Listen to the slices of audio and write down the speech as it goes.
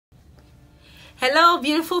Hello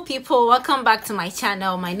beautiful people, welcome back to my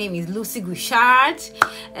channel. My name is Lucy Gouchard,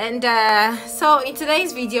 and so in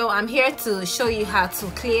today's video I'm here to show you how to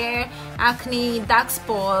clear acne, dark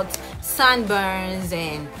spots, sunburns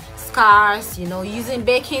and scars, using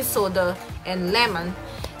baking soda and lemon.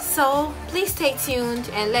 So please stay tuned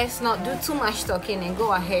and let's not do too much talking and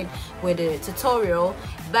go ahead with the tutorial.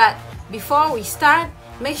 But before we start,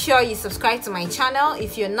 make sure you subscribe to my channel.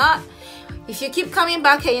 If you keep coming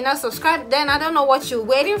back and you're not subscribed, then I don't know what you're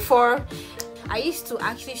waiting for. I used to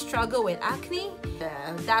actually struggle with acne,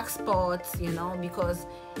 dark spots, because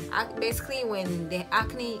basically when the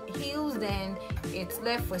acne heals, then it's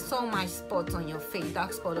left with so much spots on your face,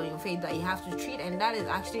 dark spot on your face that you have to treat, and that is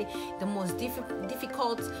actually the most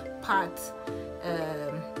difficult part,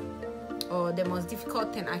 or the most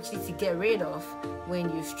difficult thing actually to get rid of when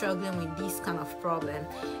you're struggling with this kind of problem.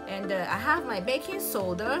 And I have my baking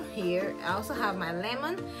soda here. I also have my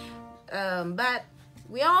lemon, but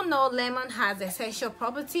we all know lemon has essential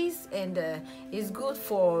properties, and it's good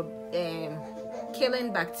for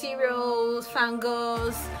killing bacterial,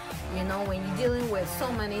 fungus. When you're dealing with so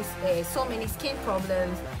many skin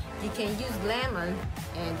problems, you can use lemon,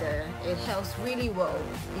 and it helps really well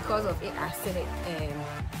because of its acidic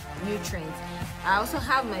nutrients. I also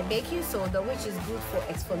have my baking soda, which is good for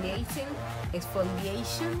exfoliation,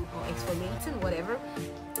 whatever.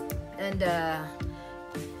 And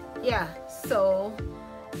yeah, so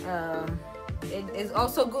it is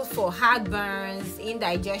also good for heartburns,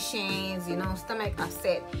 indigestions, stomach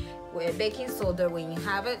upset. With baking soda, when you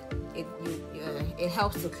have it, it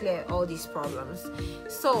helps to clear all these problems.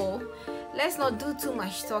 So let's not do too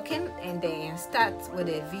much talking and then start with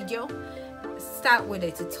a video. Start with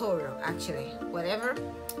a tutorial, actually, whatever.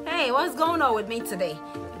 Hey, what's going on with me today?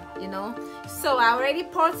 So I already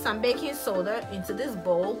poured some baking soda into this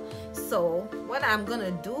bowl. So what I'm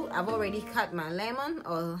gonna do, I've already cut my lemon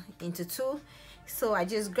into two. So I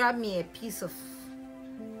just grab me a piece of,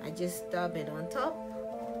 I just dab it on top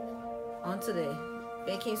onto the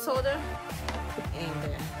baking soda.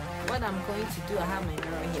 And what I'm going to do, I have my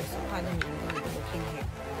mirror here, so pardon me, I'm going to be looking here.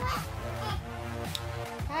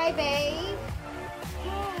 Hi babe.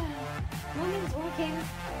 Yeah, mommy's working.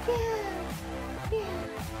 Yeah.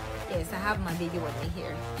 Yes, I have my baby with me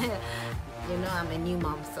here. I'm a new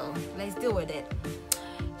mom, so let's deal with it.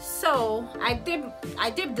 So I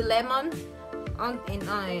dip the lemon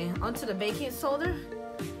onto the baking soda,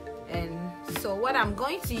 and so what I'm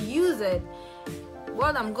going to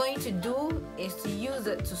do is to use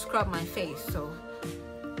it to scrub my face. So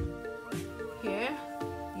here,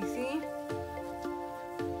 you see,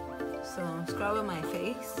 so I'm scrubbing my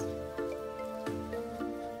face.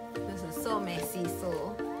 This is so messy,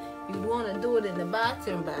 so you'd want to do it in the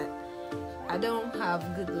bathroom, but I don't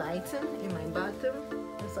have good lighting in my bathroom,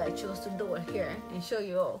 so I chose to do it here and show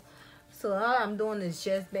you all. So all I'm doing is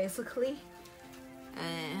just basically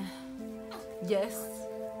just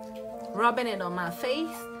rubbing it on my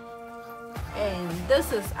face, and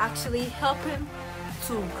this is actually helping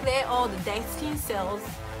to clear all the dead skin cells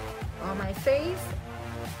on my face.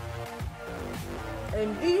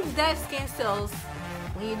 And these dead skin cells,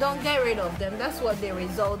 when you don't get rid of them, that's what they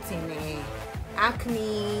result in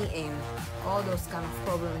acne and all those kind of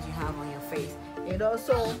problems you have on your face. It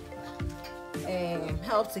also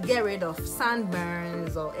helps to get rid of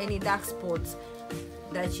sunburns or any dark spots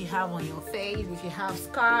that you have on your face. If you have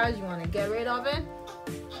scars, you want to get rid of it.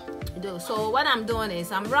 So what I'm doing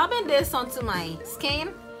is I'm rubbing this onto my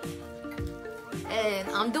skin, and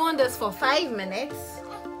I'm doing this for 5 minutes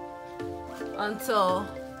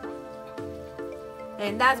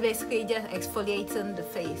and that's basically just exfoliating the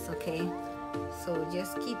face. Okay, so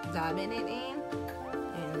just keep dabbing it in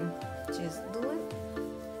and just do it.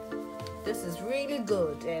 This is really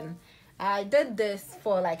good, and I did this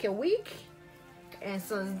for like a week, and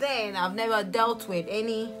since then I've never dealt with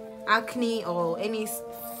any acne or any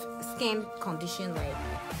skin condition like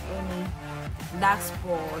any dark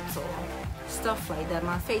spots or stuff like that.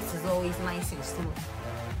 My face is always nice and smooth.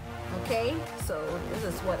 Okay, so this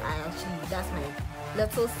is what that's my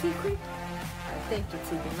little secret. I think it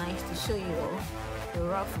would be nice to show you all. You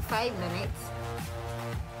rub for 5 minutes.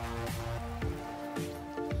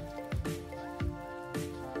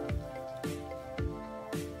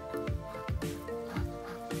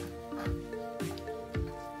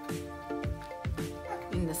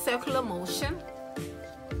 In the circular motion.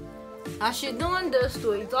 As you're doing this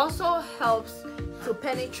too, it also helps to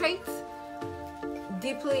penetrate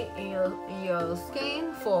deeply in your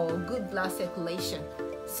skin for good blood circulation.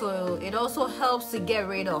 So it also helps to get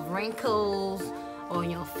rid of wrinkles on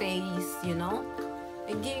your face.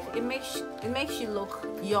 It makes you look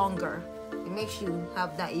younger. It makes you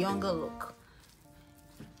have that younger look.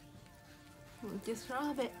 Just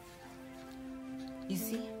rub it. You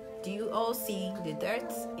see? Do you all see the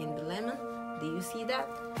dirt in the lemon? Do you see that?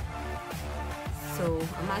 So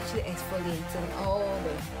I'm actually exfoliating all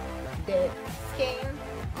the dead skin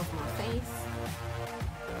of my face.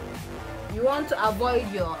 You want to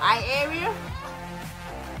avoid your eye area.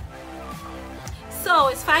 So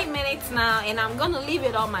it's 5 minutes now, and I'm gonna leave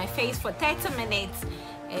it on my face for 30 minutes,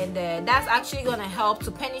 and that's actually gonna help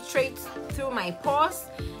to penetrate through my pores,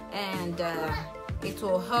 and it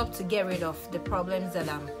will help to get rid of the problems that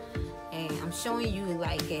I'm showing you,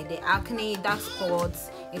 like the acne, dark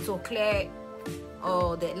spots. It will clear.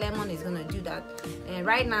 Oh, the lemon is gonna do that. And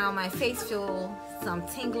right now my face feels some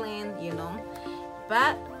tingling, you know,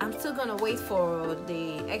 but I'm still gonna wait for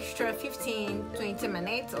the extra 15-20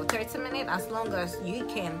 minutes or 30 minutes, as long as you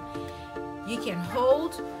can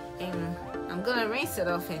hold, and I'm gonna rinse it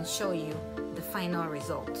off and show you the final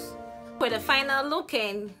results. For the final look,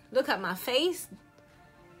 and look at my face,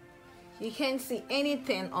 you can't see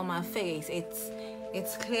anything on my face. It's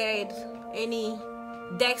cleared any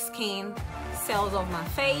dead skin cells of my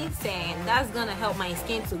face, and that's gonna help my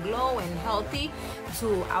skin to glow and healthy,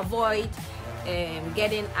 to avoid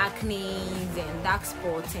getting acne and dark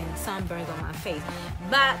spots and sunburns on my face.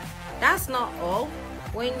 But that's not all.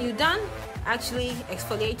 When you're done actually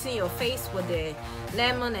exfoliating your face with the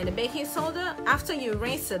lemon and the baking soda, after you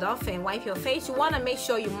rinse it off and wipe your face, you want to make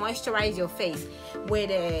sure you moisturize your face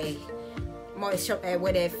with a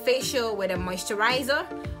moisturizer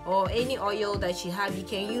or any oil that you have. You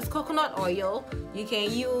can use coconut oil, you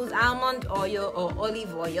can use almond oil or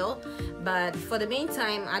olive oil, but for the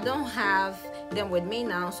meantime I don't have them with me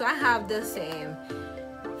now, so I have this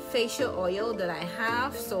facial oil that I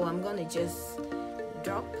have, so I'm gonna just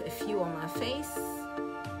drop a few on my face,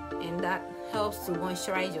 and that helps to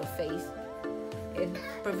moisturize your face. It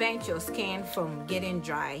prevents your skin from getting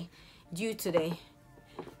dry due to the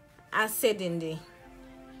acid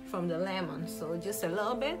from the lemon. So just a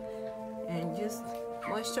little bit, and just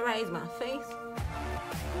moisturize my face,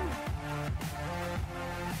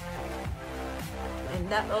 and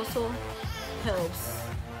that also helps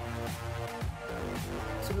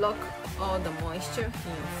to lock all the moisture in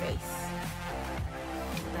your face.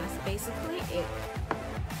 That's basically it.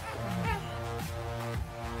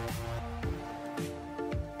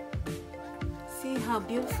 See how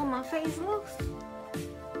beautiful my face looks?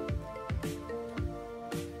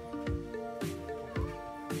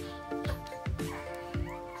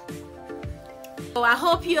 So I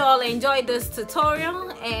hope you all enjoyed this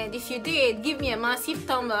tutorial, and if you did, give me a massive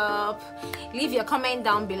thumb up, leave your comment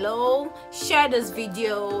down below, share this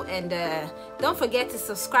video, and don't forget to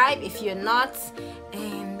subscribe if you're not,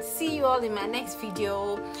 and see you all in my next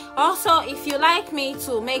video. Also, if you like me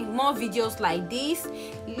to make more videos like this,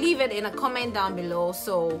 leave it in a comment down below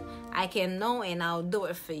so I can know, and I'll do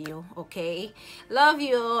it for you. Okay, love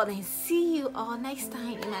you all, and see you all next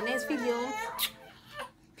time in my next video.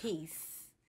 Peace.